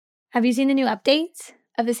Have you seen the new updates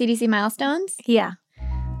of the CDC Milestones? Yeah.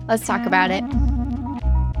 Let's talk about it.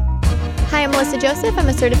 Hi, I'm Melissa Joseph. I'm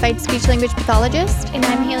a certified speech-language pathologist. And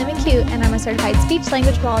I'm Haley McHugh, and I'm a certified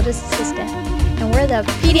speech-language pathologist assistant. And we're the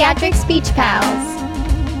Pediatric Speech Pals.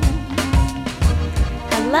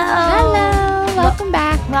 Hello. Welcome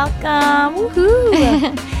back. Welcome.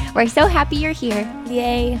 Woohoo. We're so happy you're here.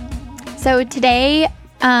 Yay. So today,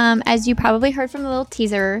 as you probably heard from the little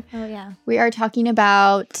teaser, we are talking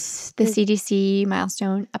about the CDC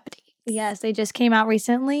milestone update. Yes, they just came out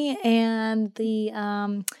recently, and the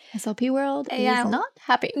SLP world is not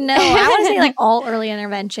happy. No, I want to say like all early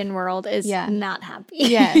intervention world is not happy.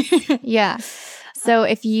 Yes. Yeah. So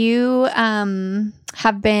if you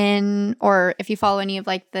have been, or if you follow any of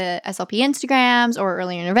like the SLP Instagrams or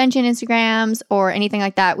early intervention Instagrams or anything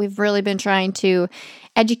like that, we've really been trying to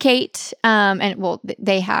educate, and well,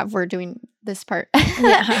 we're doing this part,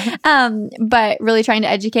 but really trying to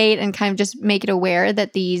educate and kind of just make it aware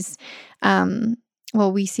that these,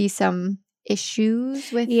 we see some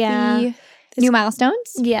issues with the new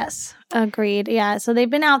milestones. Yes, agreed. Yeah, so they've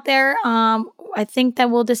been out there. I think that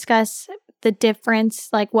we'll discuss the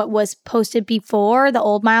difference, like what was posted before, the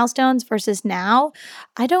old milestones versus now.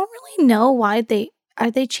 I don't really know why they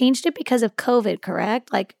changed it because of COVID,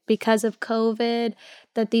 correct? Like because of COVID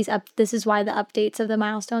that this is why the updates of the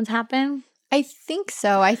milestones happen? I think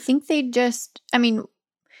so. I think they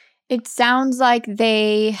it sounds like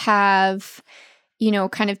they have,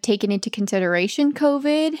 kind of taken into consideration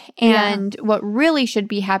COVID and what really should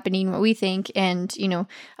be happening, what we think, and,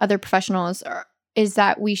 other professionals is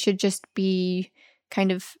that we should just be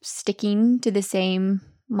kind of sticking to the same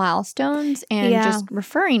milestones and just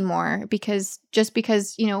referring more because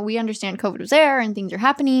we understand COVID was there and things are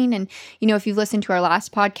happening. And, if you've listened to our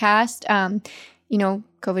last podcast,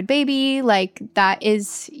 COVID baby, like that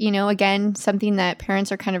is, again, something that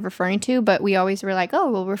parents are kind of referring to, but we always were like,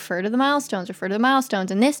 oh, we'll refer to the milestones.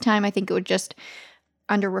 And this time I think it would just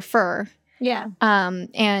under refer. Yeah.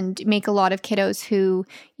 And make a lot of kiddos who,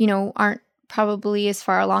 aren't probably as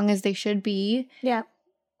far along as they should be. Yeah.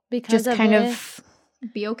 Because just kind of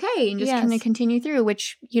be okay and just kind of continue through,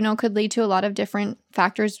 which, could lead to a lot of different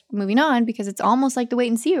factors moving on because it's almost like the wait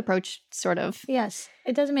and see approach, sort of. Yes.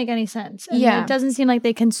 It doesn't make any sense. And it doesn't seem like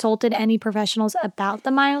they consulted any professionals about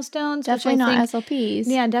the milestones. Definitely not SLPs.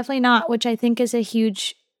 Yeah, definitely not, which I think is a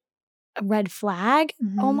huge red flag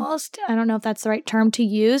almost. I don't know if that's the right term to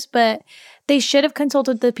use, but they should have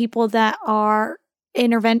consulted the people that are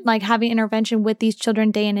having intervention with these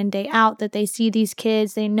children day in and day out, that they see these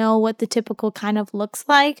kids, they know what the typical kind of looks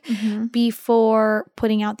like before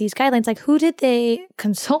putting out these guidelines. Like, who did they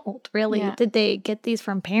consult, really? Yeah. Did they get these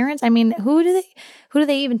from parents? I mean, who do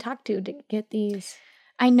they even talk to get these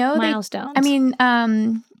milestones?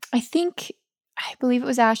 I believe it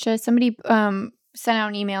was Asha. Somebody sent out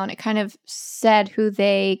an email and it kind of said who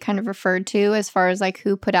they kind of referred to as far as like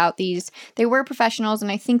who put out these. They were professionals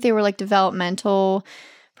and I think they were like developmental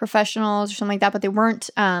professionals or something like that, but they weren't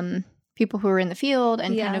people who were in the field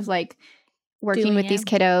and kind of like working with these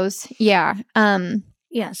kiddos. Yeah. And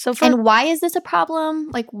why is this a problem?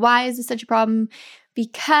 Like, why is this such a problem?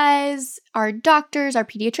 Because our doctors, our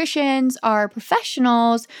pediatricians, our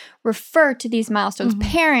professionals refer to these milestones.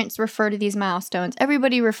 Parents refer to these milestones.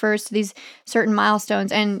 Everybody refers to these certain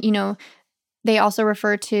milestones. And, they also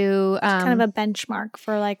refer to... it's kind of a benchmark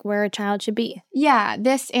for, like, where a child should be. Yeah,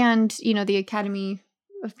 this and, the Academy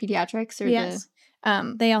of Pediatrics.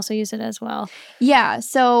 Or they also use it as well. Yeah,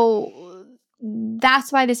 so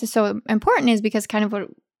that's why this is so important is because kind of what...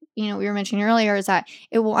 we were mentioning earlier is that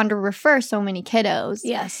it will under-refer so many kiddos.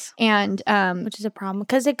 Yes. And which is a problem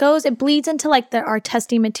because it bleeds into like our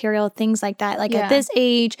testing material, things like that. Like at this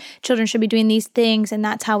age, children should be doing these things, and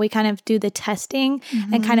that's how we kind of do the testing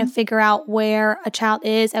and kind of figure out where a child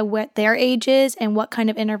is at what their age is and what kind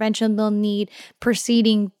of intervention they'll need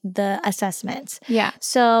preceding the assessments. Yeah.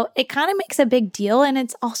 So it kind of makes a big deal, and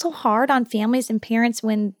it's also hard on families and parents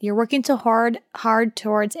when you're working so hard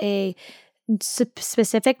towards a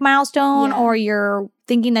specific milestone or you're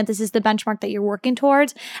thinking that this is the benchmark that you're working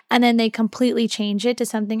towards and then they completely change it to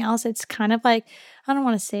something else. It's kind of like, I don't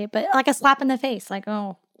want to say it, but like a slap in the face, like,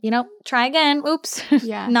 oh, try again. Oops.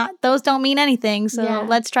 Yeah. Those don't mean anything. So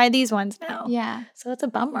let's try these ones now. Yeah. So it's a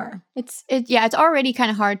bummer. It's already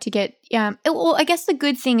kind of hard to get. I guess the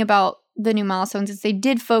good thing about the new milestones is they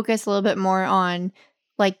did focus a little bit more on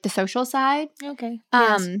like the social side. Okay.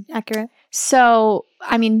 Yes. Accurate. So,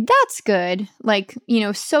 that's good. Like,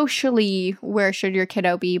 socially, where should your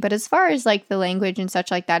kiddo be? But as far as like the language and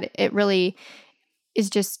such like that, it really is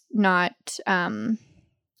just not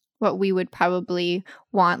what we would probably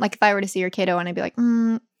want. Like if I were to see your kiddo and I'd be like,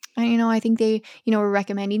 I I think they, were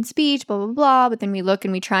recommending speech, blah, blah, blah. But then we look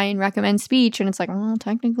and we try and recommend speech and it's like, well,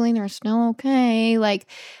 technically they're still okay. Like,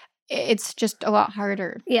 it's just a lot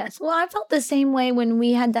harder. Yes. Well, I felt the same way when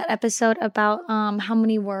we had that episode about how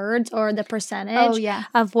many words or the percentage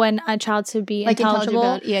of when a child should be like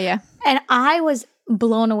intelligible. Yeah. And I was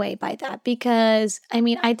blown away by that because,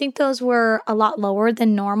 I think those were a lot lower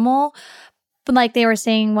than normal. But like they were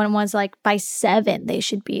saying, one was like by 7, they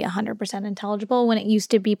should be 100% intelligible. When it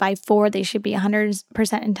used to be by 4, they should be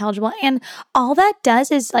 100% intelligible. And all that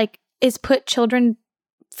does is put children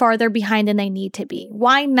farther behind than they need to be.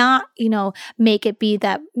 Why not, make it be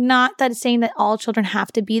that, not that it's saying that all children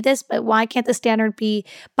have to be this, but why can't the standard be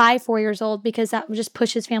by 4 years old? Because that just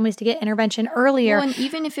pushes families to get intervention earlier. Well, and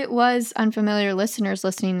even if it was unfamiliar listeners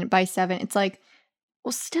listening by 7, it's like,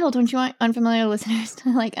 well, still, don't you want unfamiliar listeners to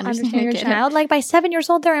understand your child? Like by 7 years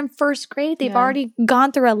old, they're in first grade. They've already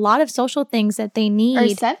gone through a lot of social things that they need. Or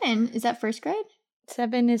 7, is that first grade?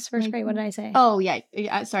 7 is first grade. What did I say? Oh, yeah.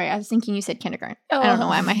 Sorry. I was thinking you said kindergarten. I don't know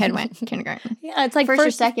why my head went kindergarten. Yeah, it's like first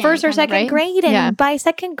or second grade. And by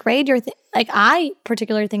second grade, you're I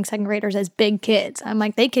particularly think second graders as big kids. I'm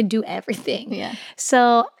like, they could do everything. Yeah.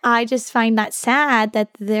 So I just find that sad that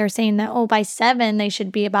they're saying that, by 7, they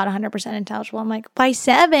should be about 100% intelligible. I'm like, by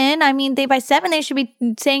 7? By 7, they should be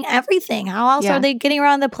saying everything. How else are they getting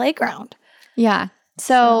around the playground? Yeah.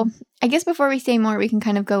 So I guess before we say more, we can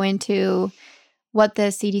kind of go into what the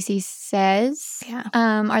CDC says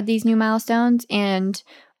are these new milestones and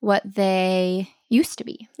what they used to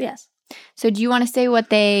be. Yes. So do you want to say what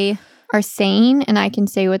they are saying and I can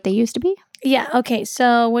say what they used to be? Yeah. Okay.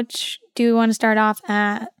 So which do you want to start off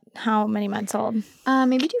at how many months old?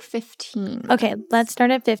 Maybe do 15. Okay. Let's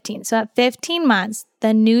start at 15. So at 15 months,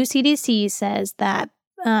 the new CDC says that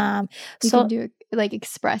you can do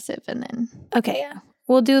expressive and then. Okay. Yeah.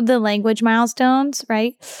 We'll do the language milestones,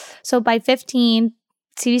 right? So by 15,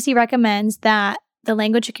 CDC recommends that the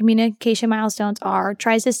language and communication milestones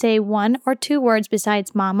tries to say 1 or 2 words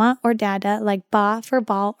besides mama or dada, like ba for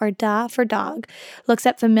ball or da for dog, looks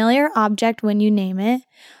at familiar object when you name it,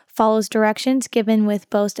 follows directions given with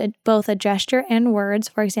both a gesture and words.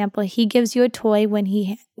 For example, he gives you a toy when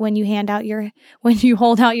you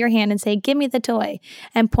hold out your hand and say, "Give me the toy,"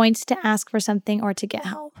 and points to ask for something or to get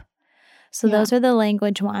help. So those are the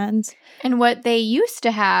language ones. And what they used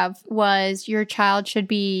to have was your child should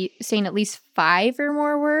be saying at least 5 or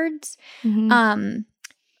more words. Mm-hmm.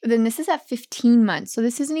 Then this is at 15 months. So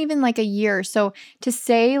this isn't even like a year. So to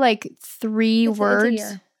say 3 words. It's a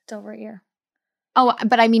year. It's over a year. Oh,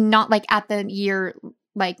 but I mean not at the year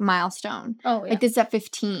milestone. Oh, yeah. This is at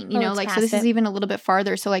 15, so this is even a little bit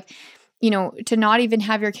farther. So to not even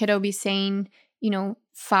have your kiddo be saying,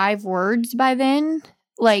 5 words by then,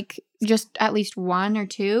 just at least 1 or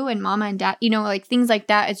 2, and mama and dad, things like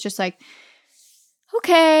that. It's just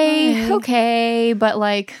okay, but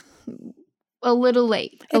a little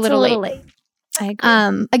late. It's a little late. I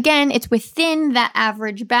agree. Again, it's within that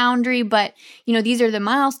average boundary, but these are the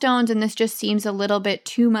milestones, and this just seems a little bit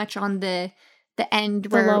too much on the end,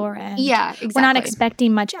 the lower end. Yeah, exactly. We're not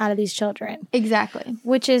expecting much out of these children. Exactly.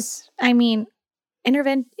 Which is, early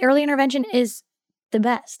intervention is the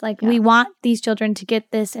best. We want these children to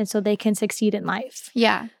get this and so they can succeed in life.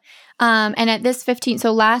 Yeah. And at this 15,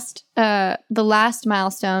 so the last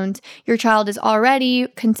milestones, your child is already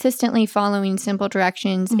consistently following simple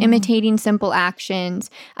directions, imitating simple actions,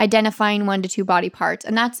 identifying 1 to 2 body parts.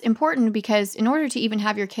 And that's important because in order to even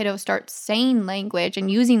have your kiddo start saying language and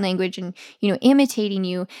using language and, imitating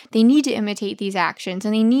you, they need to imitate these actions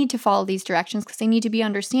and they need to follow these directions because they need to be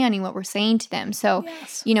understanding what we're saying to them. So,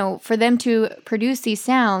 for them to produce these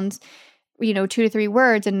sounds, 2 to 3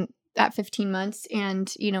 words and at 15 months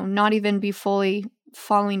and, not even be fully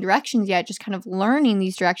following directions yet, just kind of learning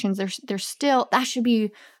these directions, they're still, that should be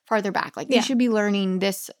farther back. They should be learning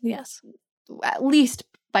this at least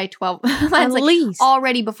by 12 months. At least.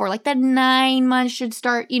 Already before. That 9 months should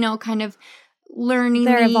start, kind of learning.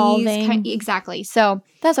 They're evolving. Exactly. So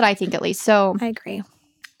that's what I think at least. So I agree.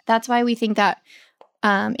 That's why we think that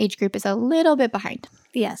age group is a little bit behind.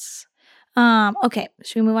 Yes. Okay,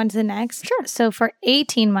 should we move on to the next? Sure. So for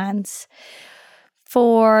 18 months,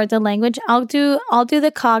 for the language, I'll do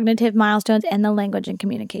the cognitive milestones and the language and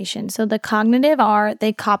communication. So the cognitive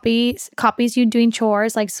copies you doing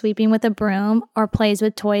chores like sweeping with a broom or plays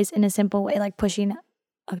with toys in a simple way like pushing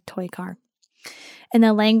a toy car. And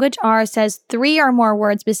the language says 3 or more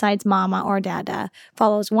words besides mama or dada,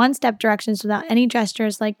 follows 1-step directions without any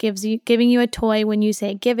gestures like giving you a toy when you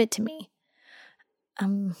say, "Give it to me."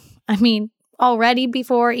 Already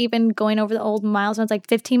before even going over the old milestones,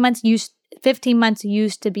 15 months, 15 months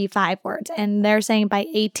used to be 5 words. And they're saying by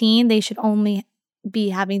 18, they should only be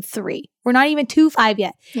having 3. We're not even to 5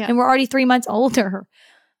 yet. Yeah. And we're already 3 months older.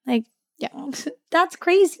 Like, yeah, that's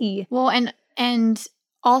crazy. Well, and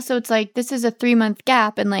also it's like, this is a 3-month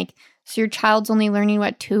gap. And like, so your child's only learning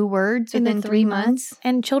 2 words within 3 months.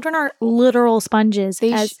 And children are literal sponges.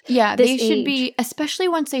 They should be, especially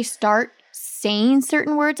once they start saying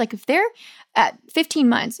certain words. Like if they're at 15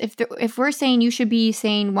 months, if we're saying you should be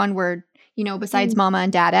saying 1 word, besides mama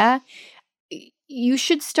and dada, you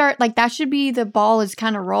should start, like, that should be, the ball is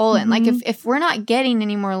kind of rolling. Like if we're not getting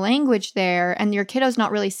any more language there and your kiddo's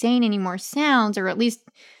not really saying any more sounds, or at least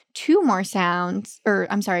 2 more sounds, or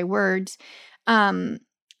I'm sorry, words,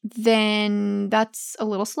 then that's a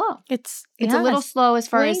little slow. It's a little slow as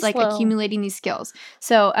far as like accumulating these skills.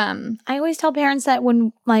 So I always tell parents that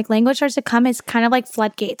when like language starts to come, it's kind of like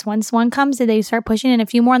floodgates. Once one comes, they start pushing in a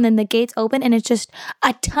few more, and then the gates open, and it's just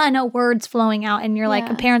a ton of words flowing out. And you're like,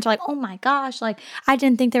 and parents are like, oh my gosh, like I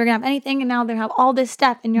didn't think they were gonna have anything, and now they have all this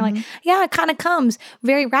stuff. And you're like, yeah, it kind of comes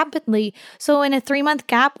very rapidly. So in a 3-month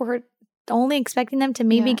gap, we're only expecting them to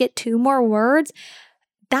maybe get 2 more words.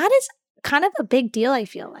 That is kind of a big deal, I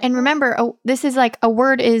feel like. And remember, this is like, a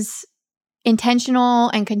word is intentional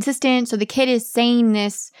and consistent. So the kid is saying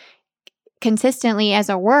this consistently as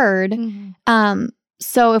a word.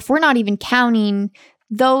 So if we're not even counting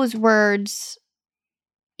those words,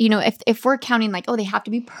 if we're counting like, oh, they have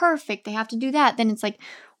to be perfect, they have to do that, then it's like,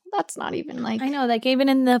 that's not even like... I know, like even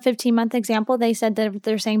in the 15-month example, they said that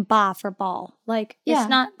they're saying ba for ball. Like, it's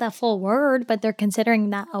not the full word, but they're considering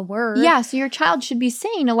that a word. Yeah, so your child should be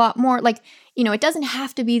saying a lot more. Like, it doesn't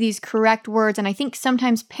have to be these correct words. And I think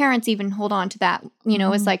sometimes parents even hold on to that.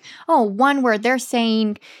 It's like, oh, 1 word, they're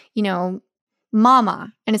saying,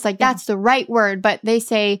 mama. And it's like, that's the right word. But they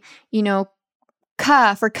say,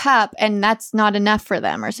 ka for cup, and that's not enough for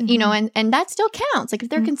them, or and that still counts. Like if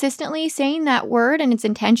they're consistently saying that word and it's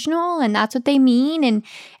intentional and that's what they mean,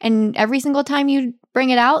 and every single time you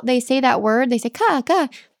bring it out, they say that word, they say ka,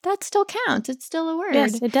 that still counts. It's still a word.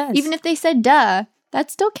 Yes, it does. Even if they said duh,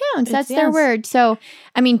 that still counts. That's their word. So,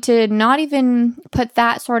 I mean, to not even put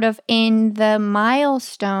that sort of in the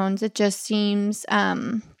milestones, it just seems,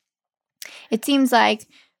 it seems like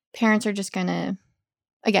parents are just gonna,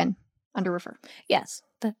 again, under refer. Yes.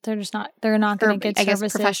 They're just not, they're not going to get services. I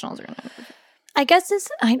guess professionals are going to refer. I guess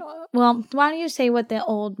well, why don't you say what the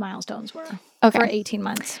old milestones were for 18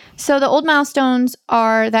 months? So the old milestones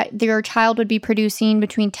are that your child would be producing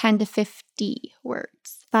between 10 to 50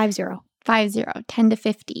 words. 10 to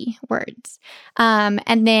 50 words.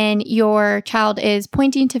 And then your child is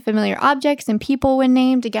pointing to familiar objects and people when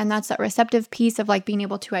named. Again, that's that receptive piece of like being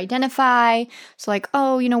able to identify. So like,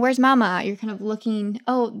 oh, where's mama? You're kind of looking,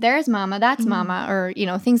 oh, there's mama, that's mama, or,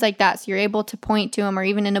 things like that. So you're able to point to them, or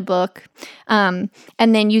even in a book. And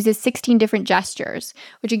then uses 16 different gestures,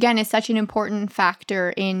 which again is such an important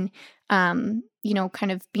factor in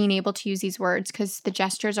kind of being able to use these words, because the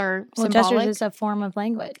gestures are symbolic. Gestures is a form of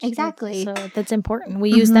language. Exactly. So that's important.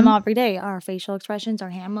 We use them every day. Our facial expressions, our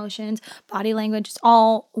hand motions, body language, it's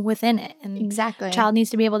all within it. And exactly. The child needs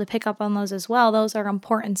to be able to pick up on those as well. Those are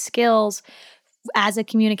important skills as a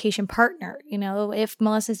communication partner. If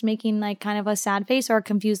Melissa's making like kind of a sad face or a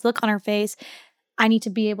confused look on her face, I need to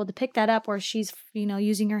be able to pick that up, or she's,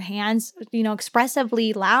 using her hands,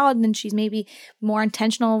 expressively loud, and then she's maybe more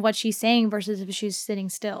intentional of what she's saying versus if she's sitting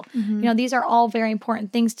still. These are all very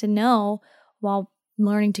important things to know while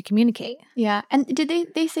learning to communicate. Yeah. And did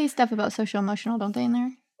they say stuff about social emotional, don't they, in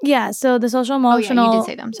there? Yeah. So the social emotional. Oh, yeah, you did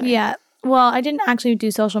say them. Sorry. Yeah. Well, I didn't actually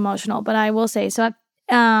do social emotional, but I will say, so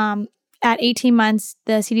at 18 months,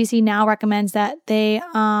 the CDC now recommends that they,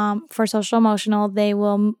 for social emotional,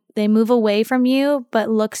 they move away from you, but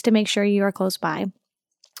looks to make sure you are close by.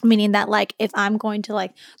 Meaning that, like, if I'm going to,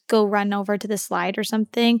 like, go run over to the slide or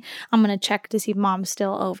something, I'm going to check to see if mom's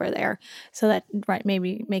still over there. So that, right,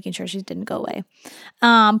 maybe making sure she didn't go away.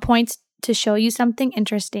 Points to show you something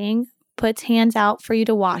interesting, puts hands out for you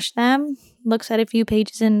to wash them, looks at a few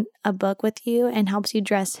pages in a book with you, and helps you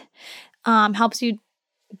dress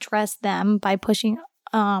them by pushing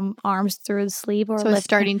arms through the sleeve, or so it's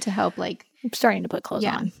starting to help, like starting to put clothes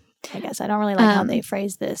on. I guess I don't really like how they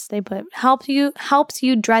phrase this. They put helps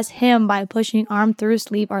you dress him by pushing arm through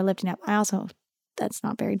sleeve or lifting up. That's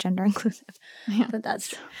not very gender inclusive, but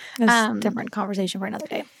that's a different conversation for another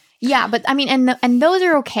day. Yeah, but I mean, and those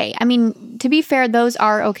are okay. I mean, to be fair, those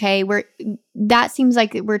are okay. That seems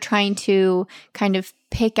like we're trying to kind of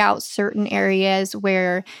pick out certain areas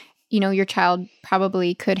where your child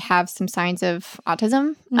probably could have some signs of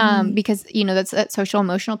autism, because, that's that social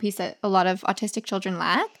emotional piece that a lot of autistic children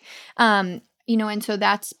lack. And so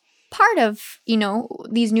that's part of,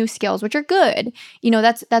 these new skills, which are good.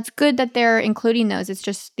 That's good that they're including those. It's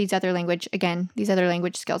just these other language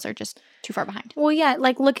skills are just too far behind. Well, yeah,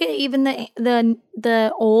 like look at even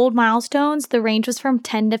the old milestones. The range was from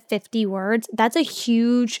 10 to 50 words. That's a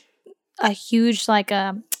huge like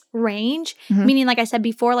range. Meaning, like I said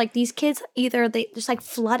before, like these kids either they just like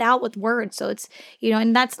flood out with words. So it's,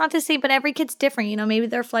 and that's not to say, but every kid's different. Maybe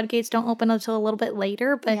their floodgates don't open until a little bit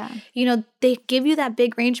later, but they give you that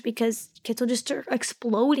big range because kids will just start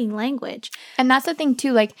exploding language. And that's the thing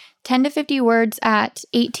too, like 10 to 50 words at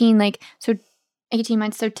 18, like so 18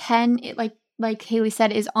 months. So 10, like Haley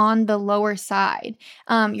said, is on the lower side.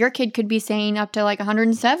 Your kid could be saying up to like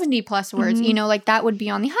 170 plus words, like that would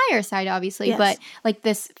be on the higher side, obviously. Yes. But like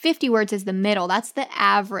this 50 words is the middle. That's the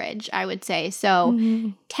average, I would say.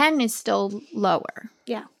 So 10 is still lower.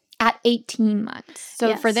 Yeah. At 18 months.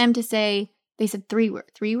 So for them to say, they said three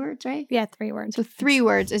words, right? Yeah, 3 words. So 3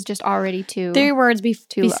 words is just already too 3 words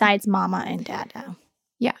too besides mama and dada.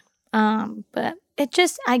 Yeah. But it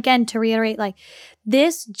just, again, to reiterate, like,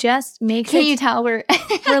 this just makes Can you tell we're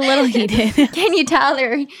a little heated? Can you tell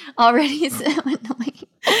they're already so annoying?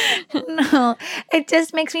 No, it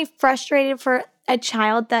just makes me frustrated for a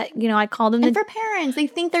child that, I call them. And for parents, they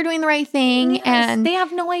think they're doing the right thing. Yes, and they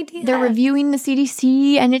have no idea. They're reviewing the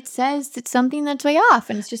CDC and it says it's something that's way off.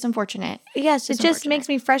 And it's just unfortunate. Yes, it just makes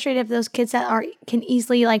me frustrated if those kids that can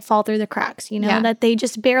easily like fall through the cracks, that they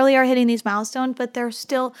just barely are hitting these milestones, but they're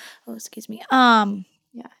still,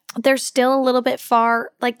 they're still a little bit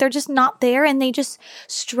far, like they're just not there and they just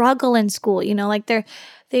struggle in school, like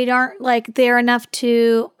they aren't like there enough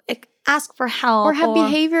to ask for help or have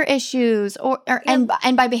behavior issues and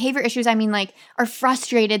by behavior issues I mean like are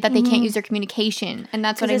frustrated that they can't use their communication, and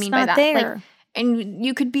that's what I mean by that. There. Like, and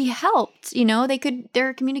you could be helped,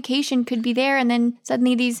 their communication could be there, and then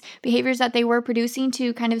suddenly these behaviors that they were producing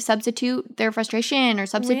to kind of substitute their frustration or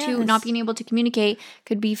substitute not being able to communicate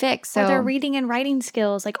could be fixed. So or their reading and writing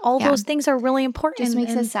skills, like all those things are really important. Just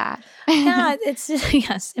makes us sad. Yeah, it's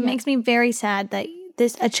just, it makes me very sad that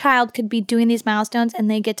a child could be doing these milestones and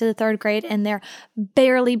they get to the 3rd grade and they're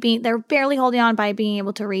barely holding on by being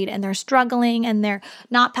able to read, and they're struggling and they're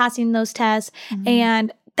not passing those tests.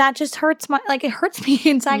 And that just hurts it hurts me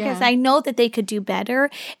inside because I know that they could do better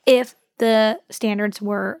if the standards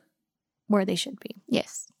were where they should be.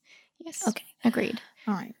 Yes. Okay. Agreed.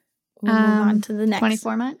 All right. We'll move on to the next.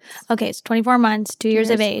 24 months? Okay, so 24 months, 2 years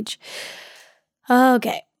of age.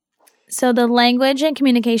 Okay. So the language and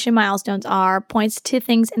communication milestones points to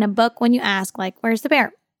things in a book when you ask, like, where's the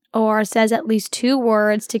bear? Or says at least 2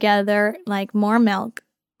 words together, like more milk.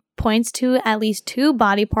 Points to at least 2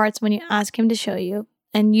 body parts when you ask him to show you.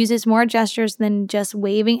 And uses more gestures than just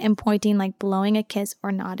waving and pointing, like blowing a kiss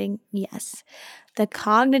or nodding yes. The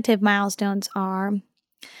cognitive milestones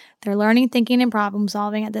they're learning, thinking, and problem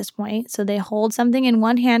solving at this point. So they hold something in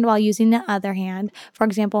one hand while using the other hand. For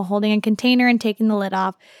example, holding a container and taking the lid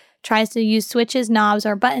off. Tries to use switches, knobs,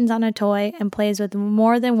 or buttons on a toy, and plays with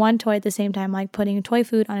more than one toy at the same time, like putting toy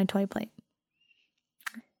food on a toy plate.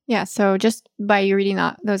 Yeah, so just by you reading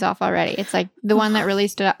those off already, it's like the one that really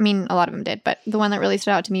stood out. I mean, a lot of them did, but the one that really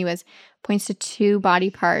stood out to me was points to 2 body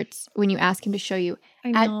parts when you ask him to show you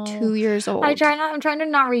at 2 years old. I'm trying to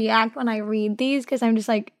not react when I read these because I'm just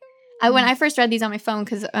like... when I first read these on my phone,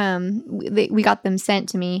 because we got them sent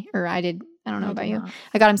to me, or I did, I don't know about you.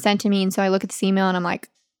 I got them sent to me, and so I look at this email and I'm like,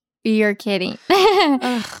 you're kidding.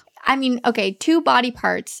 I mean, okay, 2 body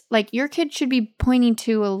parts. Like, your kid should be pointing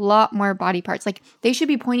to a lot more body parts. Like, they should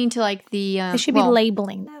be pointing to, like, the... they should be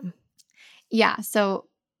labeling them. Yeah, so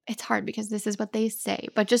it's hard because this is what they say.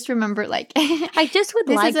 But just remember, like... I just would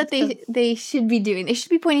this is what they should be doing. They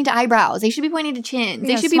should be pointing to eyebrows. They should be pointing to chins.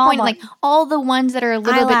 They should be pointing, like, all the ones that are a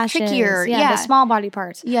little bit trickier. Yeah, the small body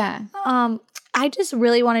parts. Yeah. I just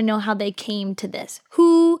really want to know how they came to this.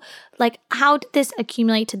 How did this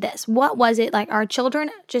accumulate to this? What was it? Like, are children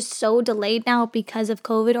just so delayed now because of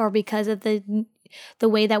COVID or because of the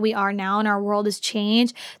way that we are now and our world has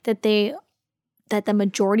changed that the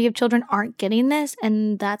majority of children aren't getting this?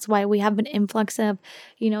 And that's why we have an influx of,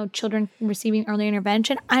 children receiving early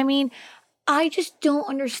intervention. I mean, I just don't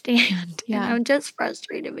understand. Yeah. And I'm just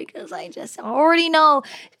frustrated because I just already know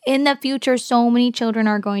in the future so many children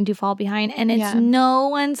are going to fall behind, and it's no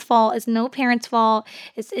one's fault. It's no parent's fault.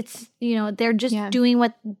 It's they're just doing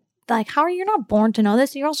what, like, how are you not born to know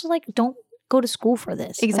this? You're also like, don't go to school for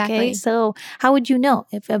this. Exactly. Okay? So how would you know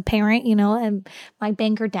if a parent, and my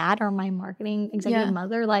banker dad or my marketing executive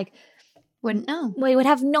mother, like, wouldn't know. They would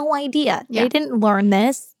have no idea. Yeah. They didn't learn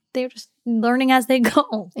this. They're just learning as they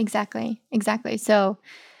go. Exactly. So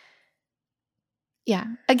Yeah.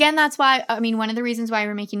 Again, that's why, I mean, one of the reasons why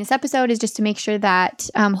we're making this episode is just to make sure that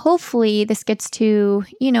hopefully this gets to,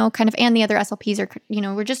 kind of, and the other SLPs are,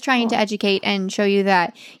 we're just trying to educate and show you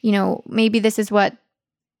that, maybe this is what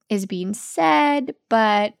is being said,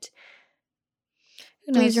 but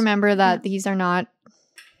please remember that these are not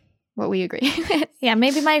what we agree with. Yeah,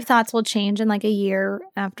 maybe my thoughts will change in like a year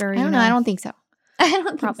after. I don't know. I don't think so.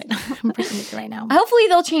 Probably not. I'm pretty easy right now. Hopefully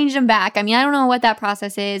they'll change them back. I mean, I don't know what that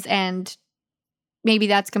process is, and maybe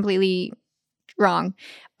that's completely wrong,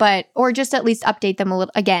 or just at least update them a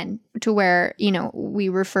little again to where, we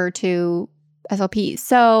refer to SLPs.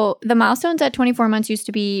 So the milestones at 24 months used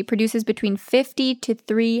to be produces between 50 to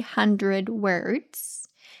 300 words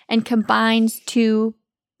and combines 2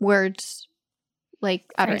 words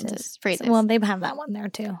like utterances, phrases. Well, they have that one there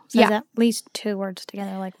too. So yeah. At least 2 words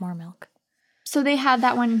together, like more milk. So they had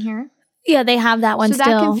that one in here? Yeah, they have that one still.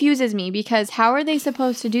 So that confuses me because how are they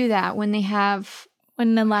supposed to do that when they have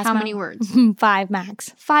how many words? 5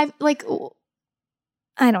 max. 5, like...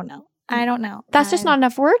 I don't know. That's just not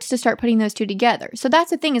enough words to start putting those 2 together. So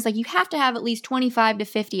that's the thing is like you have to have at least 25 to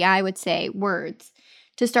 50, I would say, words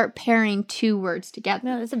to start pairing 2 words together.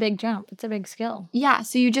 No, it's a big jump. It's a big skill. Yeah,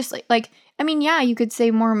 so you just like I mean, yeah, you could say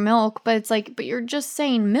more milk, but it's like, but you're just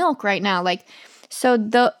saying milk right now. Like, so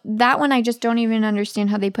that one, I just don't even understand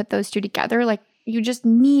how they put those 2 together. Like, you just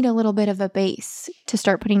need a little bit of a base to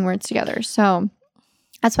start putting words together. So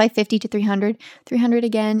that's why 50 to 300. 300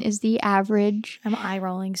 again is the average. I'm eye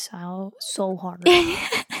rolling so hard.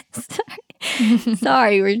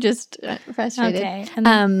 Sorry, we're just frustrated. Okay.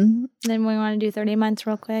 And then we want to do 30 months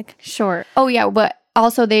real quick. Sure. Oh, yeah. But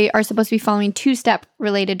also they are supposed to be following 2-step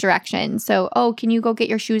related directions. So, can you go get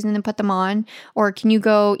your shoes and then put them on? Or can you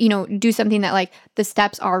go, do something that like the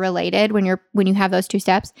steps are related when you have those 2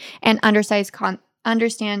 steps and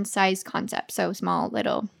understand size concept. So small,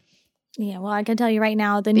 little. Yeah, well, I can tell you right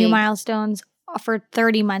now, the new milestones for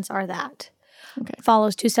 30 months are that. Okay.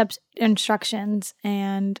 Follows 2-step instructions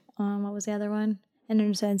and what was the other one? And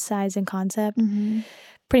understand size and concept. Mm-hmm.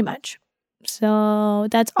 Pretty much. So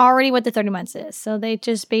that's already what the 30 months is. So they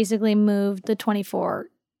just basically moved the 24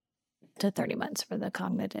 to 30 months for the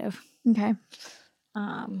cognitive. Okay.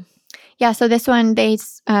 Yeah, so this one,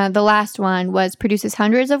 the last one produces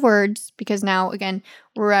hundreds of words because now, again,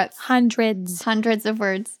 we're at hundreds of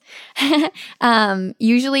words.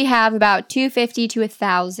 Usually have about 250 to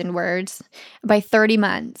 1,000 words by 30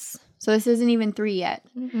 months. So this isn't even 3 yet.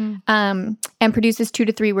 Mm-hmm. And produces 2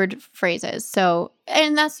 to 3 word phrases. So,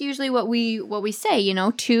 and that's usually what we say,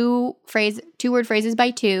 2 word phrases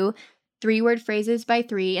by 2, 3 word phrases by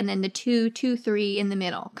 3, and then the 2, 3 in the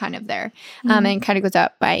middle, kind of there. Mm-hmm. And kind of goes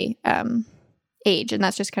up by age. And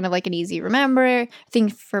that's just kind of like an easy thing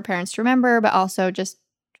for parents to remember, but also just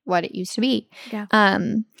what it used to be. Yeah.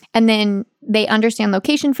 And then they understand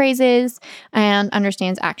location phrases and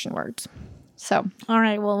understands action words. So. All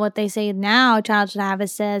right. Well, what they say now, a child should have, it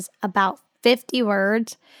says about 50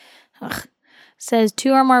 words. Ugh. Says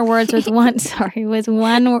 2 or more words with one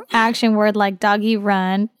action word like doggy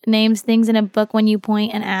run. Names things in a book when you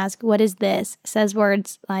point and ask, what is this? Says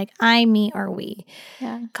words like I, me, or we.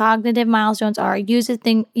 Yeah. Cognitive milestones are uses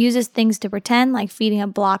things to pretend, like feeding a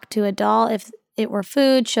block to a doll if it were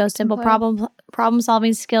food. Shows simple problem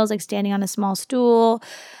solving skills like standing on a small stool.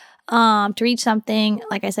 To reach something,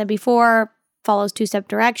 like I said before, follows 2-step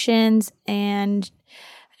directions and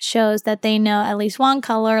shows that they know at least one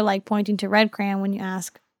color, like pointing to red crayon when you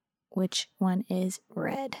ask which one is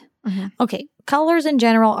red. Mm-hmm. Okay, colors in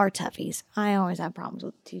general are toughies. I always have problems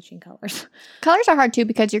with teaching colors. Colors are hard too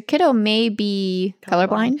because your kiddo may be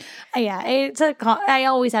colorblind. Yeah, I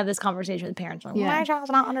always have this conversation with parents. Like, my child's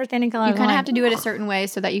not understanding colors. You kind of have to do it a certain way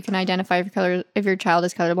so that you can identify if your child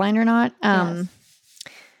is colorblind or not. Yes.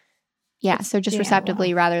 Yeah, so just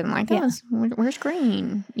receptively rather than like, where's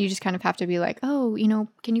green? You just kind of have to be like, can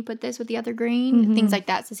you put this with the other green? Mm-hmm. Things like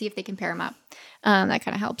that to see if they can pair them up. That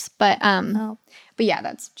kind of helps. But yeah,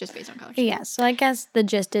 that's just based on colors. Yeah, so I guess the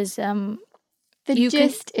gist is you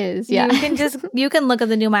can look at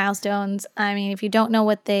the new milestones. I mean, if you don't know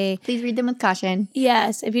what please read them with caution.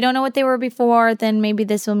 Yes, if you don't know what they were before, then maybe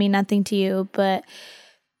this will mean nothing to you. But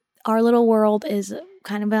our little world is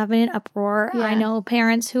kind of having an uproar. Yeah. I know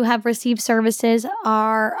parents who have received services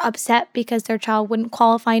are upset because their child wouldn't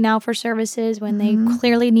qualify now for services when they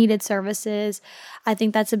clearly needed services. I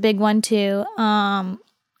think that's a big one too. And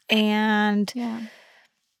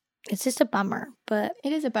it's just a bummer, but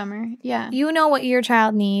it is a bummer. Yeah. You know what your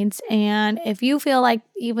child needs. And if you feel like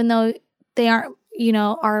even though they aren't,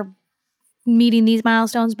 are meeting these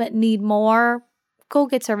milestones but need more, go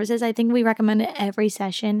get services. I think we recommend it every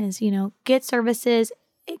session is, get services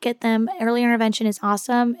get them. Early intervention is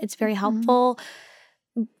awesome. It's very helpful.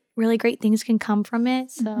 Really great things can come from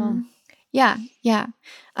it. So yeah.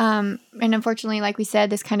 And unfortunately, like we said,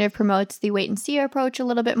 this kind of promotes the wait and see approach a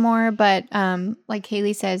little bit more. But like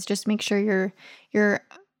Haley says, just make sure you're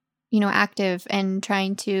active and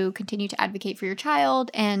trying to continue to advocate for your child.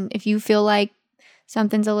 And if you feel like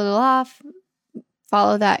something's a little off,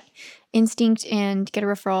 follow that instinct and get a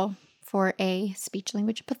referral for a speech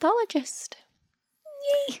language pathologist.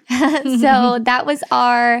 Yay! So that was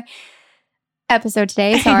our episode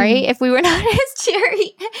today. Sorry if we were not as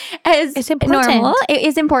cheery as it's normal. It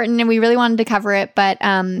is important, and we really wanted to cover it. But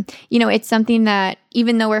it's something that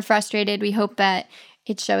even though we're frustrated, we hope that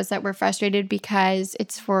it shows that we're frustrated because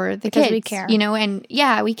it's for the kids. We care. And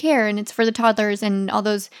we care, and it's for the toddlers and all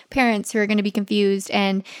those parents who are going to be confused,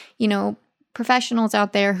 and professionals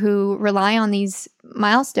out there who rely on these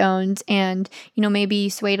milestones and maybe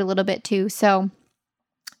swayed a little bit too. So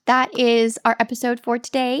that is our episode for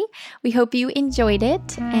today. We hope you enjoyed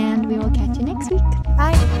it, and we will catch you next week.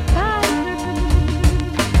 Bye.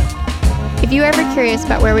 If you are ever curious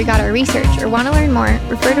about where we got our research or want to learn more,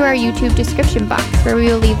 refer to our YouTube description box where we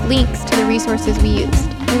will leave links to the resources we used.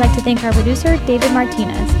 We'd like to thank our producer, David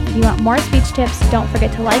Martinez. If you want more speech tips, don't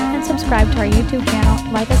forget to like and subscribe to our YouTube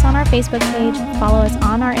channel, like us on our Facebook page, follow us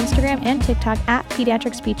on our Instagram and TikTok at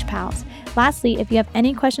Pediatric Speech Pals. Lastly, if you have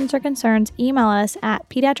any questions or concerns, email us at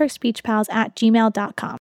pediatricspeechpals@gmail.com.